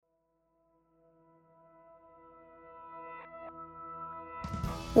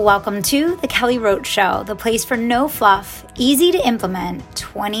Welcome to The Kelly Roach Show, the place for no fluff, easy to implement,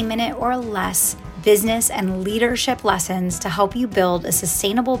 20-minute or less business and leadership lessons to help you build a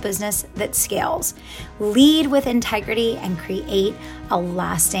sustainable business that scales, lead with integrity, and create a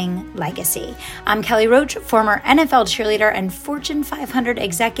lasting legacy. I'm Kelly Roach, former NFL cheerleader and Fortune 500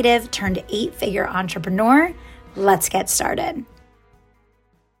 executive turned 8-figure entrepreneur. Let's get started.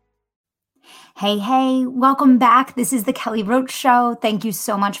 Hey, welcome back. This is the Kelly Roach Show. Thank you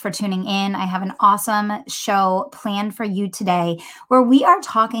so much for tuning in. I have an awesome show planned for you today where we are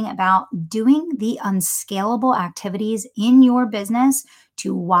talking about doing the unscalable activities in your business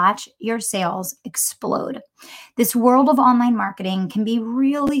to watch your sales explode. This world of online marketing can be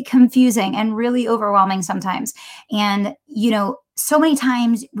really confusing and really overwhelming sometimes. And, so many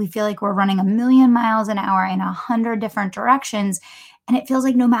times we feel like we're running a million miles an hour in 100 different directions. And it feels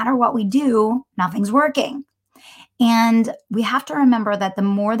like no matter what we do, nothing's working. And we have to remember that the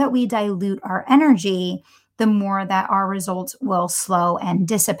more that we dilute our energy, the more that our results will slow and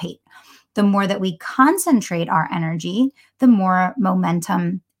dissipate. The more that we concentrate our energy, the more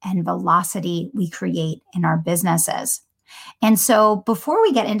momentum and velocity we create in our businesses. And so before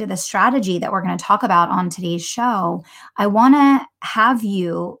we get into the strategy that we're going to talk about on today's show, I want to have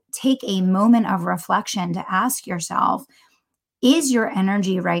you take a moment of reflection to ask yourself, is your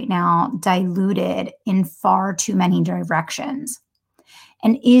energy right now diluted in far too many directions?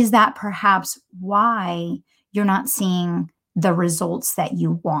 And is that perhaps why you're not seeing the results that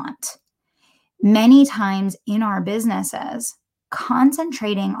you want? Many times in our businesses,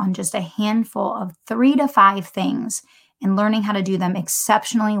 concentrating on just a handful of 3 to 5 things and learning how to do them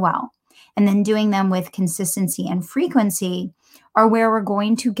exceptionally well, and then doing them with consistency and frequency are where we're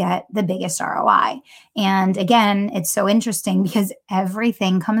going to get the biggest ROI. And again, it's so interesting because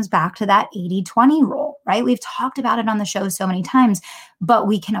everything comes back to that 80-20 rule, right? We've talked about it on the show so many times, but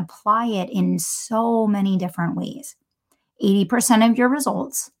we can apply it in so many different ways. 80% of your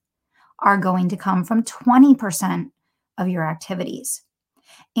results are going to come from 20% of your activities.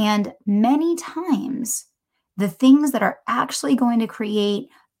 And many times, the things that are actually going to create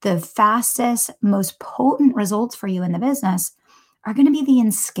the fastest, most potent results for you in the business are going to be the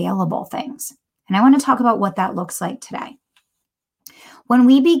unscalable things. And I want to talk about what that looks like today. When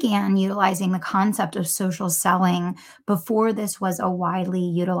we began utilizing the concept of social selling, before this was a widely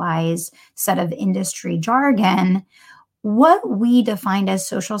utilized set of industry jargon, what we defined as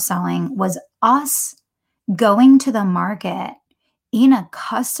social selling was us going to the market in a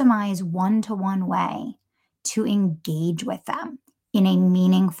customized one-to-one way to engage with them in a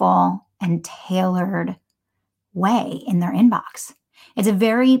meaningful and tailored way in their inbox. It's a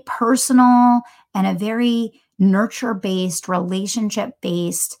very personal and a very nurture-based,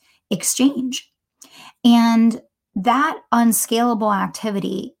 relationship-based exchange. And that unscalable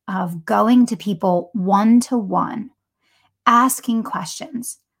activity of going to people one-to-one, asking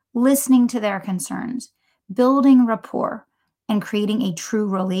questions, listening to their concerns, building rapport, and creating a true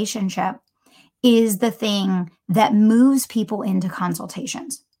relationship is the thing that moves people into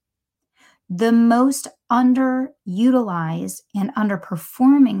consultations. The most underutilized and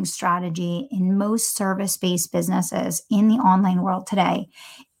underperforming strategy in most service-based businesses in the online world today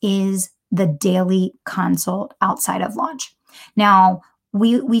is the daily consult outside of launch. Now,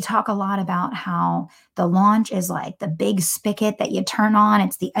 we talk a lot about how the launch is like the big spigot that you turn on.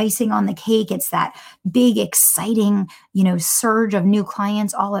 It's the icing on the cake. It's that big, exciting, surge of new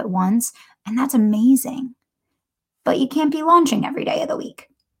clients all at once. And that's amazing. But you can't be launching every day of the week.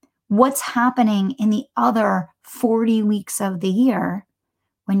 What's happening in the other 40 weeks of the year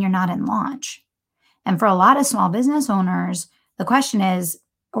when you're not in launch? And for a lot of small business owners, the question is,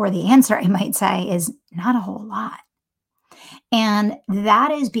 or the answer I might say, is not a whole lot. And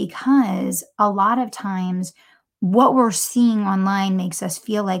that is because a lot of times what we're seeing online makes us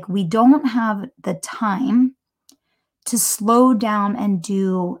feel like we don't have the time to slow down and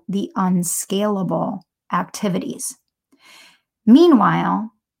do the unscalable activities.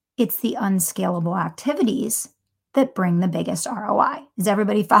 Meanwhile, it's the unscalable activities that bring the biggest ROI. Is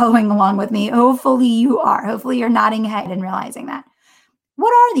everybody following along with me? Hopefully you are. Hopefully you're nodding head and realizing that.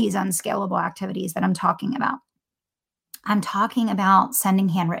 What are these unscalable activities that I'm talking about? I'm talking about sending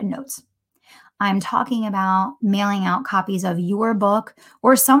handwritten notes. I'm talking about mailing out copies of your book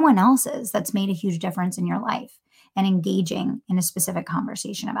or someone else's that's made a huge difference in your life and engaging in a specific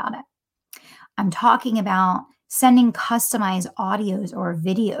conversation about it. I'm talking about sending customized audios or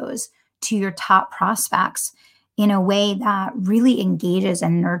videos to your top prospects in a way that really engages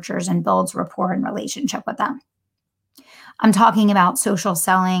and nurtures and builds rapport and relationship with them. I'm talking about social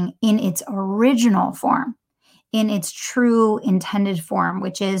selling in its original form, in its true intended form,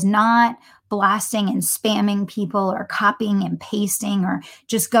 which is not blasting and spamming people or copying and pasting or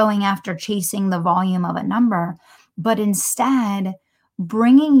just going after chasing the volume of a number, but instead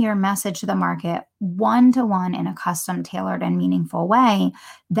bringing your message to the market one-to-one in a custom, tailored, and meaningful way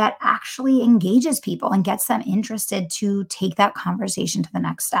that actually engages people and gets them interested to take that conversation to the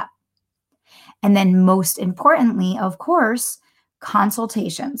next step. And then most importantly, of course,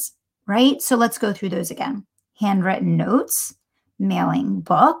 consultations, right? So let's go through those again. Handwritten notes, mailing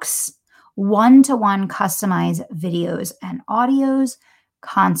books, one-to-one customized videos and audios,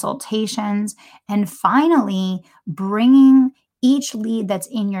 consultations, and finally, bringing each lead that's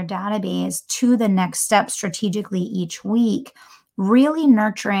in your database to the next step strategically each week, really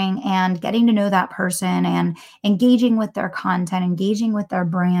nurturing and getting to know that person and engaging with their content, engaging with their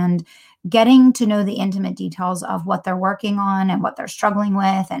brand, getting to know the intimate details of what they're working on and what they're struggling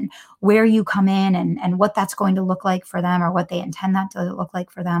with and where you come in and what that's going to look like for them or what they intend that to look like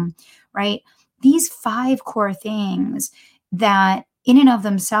for them, right? These 5 core things that in and of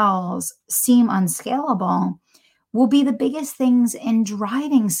themselves seem unscalable will be the biggest things in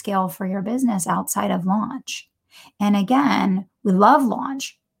driving scale for your business outside of launch. And again, we love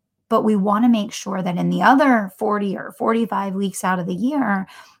launch, but we want to make sure that in the other 40 or 45 weeks out of the year,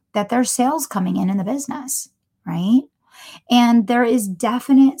 that there's sales coming in the business, right? And there is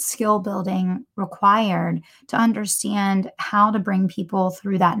definite skill building required to understand how to bring people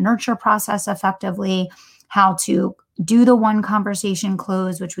through that nurture process effectively, how to do the one conversation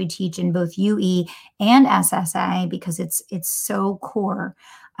close, which we teach in both UE and SSA, because it's so core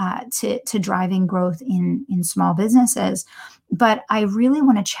to driving growth in small businesses. But I really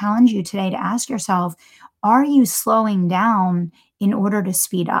want to challenge you today to ask yourself, are you slowing down in order to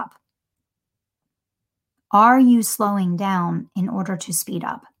speed up? Are you slowing down in order to speed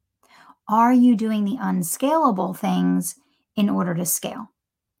up? Are you doing the unscalable things in order to scale?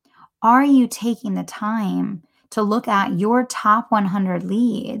 Are you taking the time to look at your top 100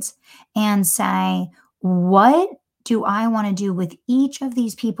 leads and say, what do I want to do with each of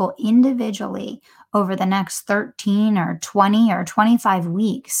these people individually over the next 13 or 20 or 25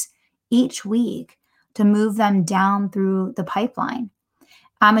 weeks, each week, to move them down through the pipeline?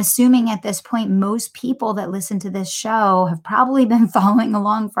 I'm assuming at this point, most people that listen to this show have probably been following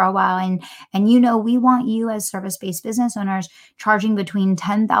along for a while. And we want you as service-based business owners charging between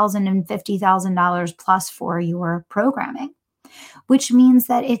 $10,000 and $50,000 plus for your programming, which means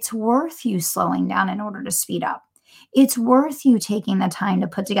that it's worth you slowing down in order to speed up. It's worth you taking the time to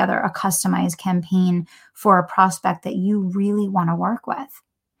put together a customized campaign for a prospect that you really want to work with.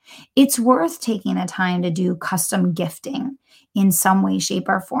 It's worth taking the time to do custom gifting in some way, shape,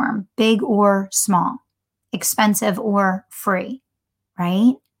 or form, big or small, expensive or free,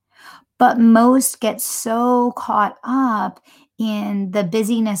 right? But most get so caught up in the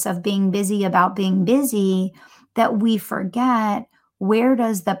busyness of being busy about being busy that we forget, where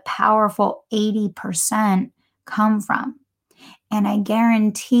does the powerful 80% come from? And I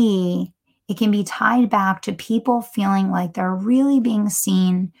guarantee it can be tied back to people feeling like they're really being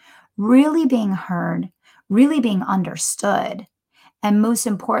seen, really being heard, really being understood. And most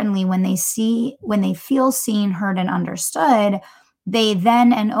importantly, when they feel seen, heard, and understood, they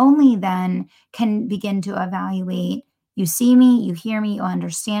then and only then can begin to evaluate, you see me, you hear me, you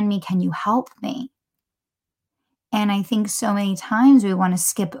understand me, can you help me? And I think so many times we want to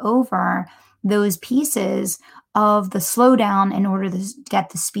skip over those pieces of the slowdown in order to get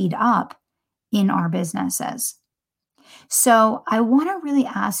the speed up in our businesses. So I want to really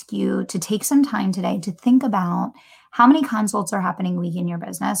ask you to take some time today to think about how many consults are happening week in your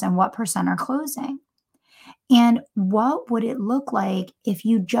business and what percent are closing. And what would it look like if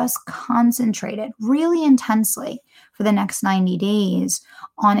you just concentrated really intensely for the next 90 days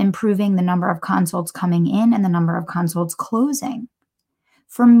on improving the number of consults coming in and the number of consults closing?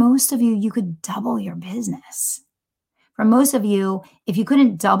 For most of you, you could double your business. For most of you, if you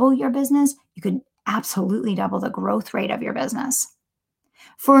couldn't double your business, you could absolutely double the growth rate of your business.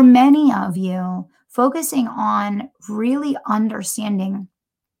 For many of you, focusing on really understanding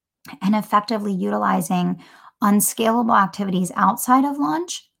and effectively utilizing unscalable activities outside of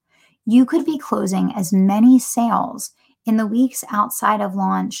launch, you could be closing as many sales in the weeks outside of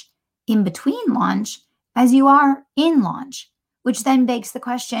launch, in between launch, as you are in launch, which then begs the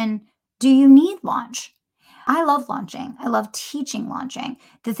question, do you need launch? I love launching. I love teaching launching.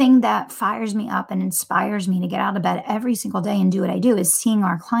 The thing that fires me up and inspires me to get out of bed every single day and do what I do is seeing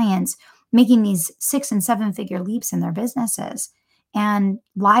our clients making these 6 and 7 figure leaps in their businesses. And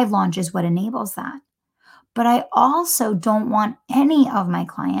live launch is what enables that. But I also don't want any of my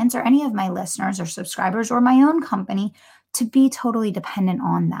clients or any of my listeners or subscribers or my own company to be totally dependent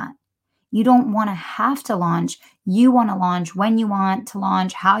on that. You don't want to have to launch. You want to launch when you want to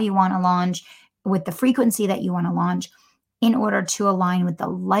launch, how you want to launch, with the frequency that you want to launch in order to align with the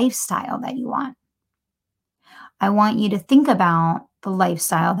lifestyle that you want. I want you to think about the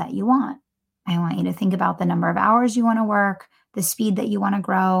lifestyle that you want. I want you to think about the number of hours you want to work, the speed that you want to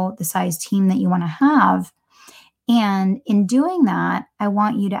grow, the size team that you want to have. And in doing that, I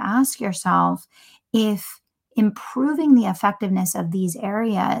want you to ask yourself if improving the effectiveness of these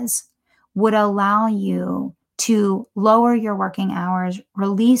areas would allow you to lower your working hours,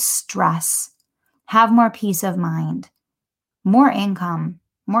 release stress, have more peace of mind, more income,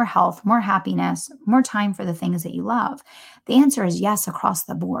 more health, more happiness, more time for the things that you love. The answer is yes, across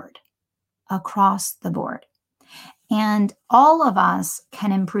the board. Across the board. And all of us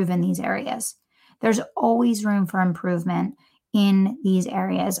can improve in these areas. There's always room for improvement in these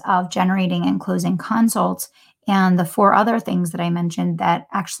areas of generating and closing consults and the 4 other things that I mentioned that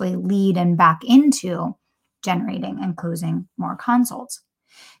actually lead and back into generating and closing more consults.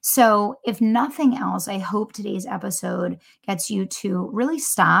 So if nothing else, I hope today's episode gets you to really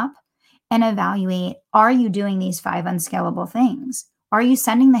stop and evaluate, are you doing these 5 unscalable things? Are you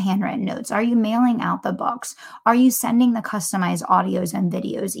sending the handwritten notes? Are you mailing out the books? Are you sending the customized audios and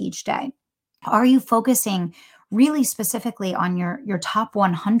videos each day? Are you focusing really specifically on your top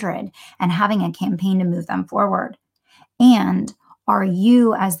 100 and having a campaign to move them forward? And are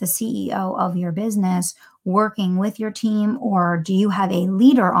you, as the CEO of your business, working with your team, or do you have a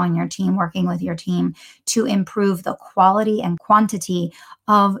leader on your team working with your team to improve the quality and quantity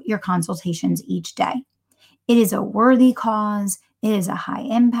of your consultations each day? It is a worthy cause. It is a high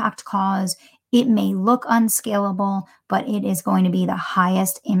impact cause. It may look unscalable, but it is going to be the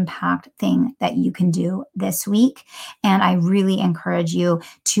highest impact thing that you can do this week. And I really encourage you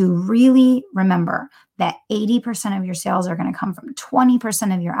to really remember that 80% of your sales are going to come from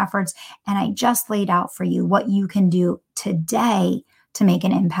 20% of your efforts. And I just laid out for you what you can do today to make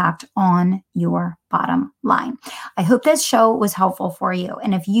an impact on your bottom line. I hope this show was helpful for you.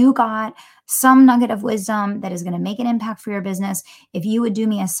 And if you got some nugget of wisdom that is going to make an impact for your business, if you would do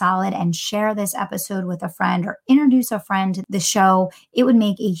me a solid and share this episode with a friend or introduce a friend to the show, it would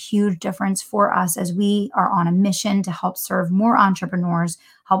make a huge difference for us as we are on a mission to help serve more entrepreneurs,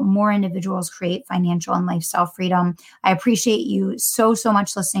 help more individuals create financial and lifestyle freedom. I appreciate you so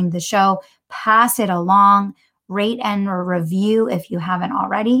much listening to the show. Pass it along. Rate and review if you haven't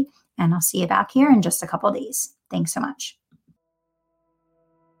already. And I'll see you back here in just a couple of days. Thanks so much.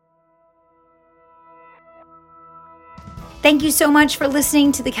 Thank you so much for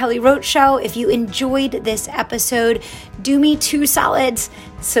listening to The Kelly Roach Show. If you enjoyed this episode, do me 2 solids.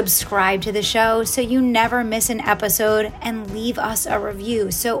 Subscribe to the show so you never miss an episode, and leave us a review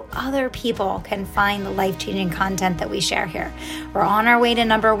so other people can find the life-changing content that we share here. We're on our way to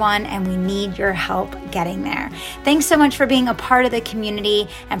number 1, and we need your help getting there. Thanks so much for being a part of the community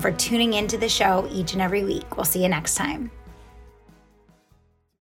and for tuning into the show each and every week. We'll see you next time.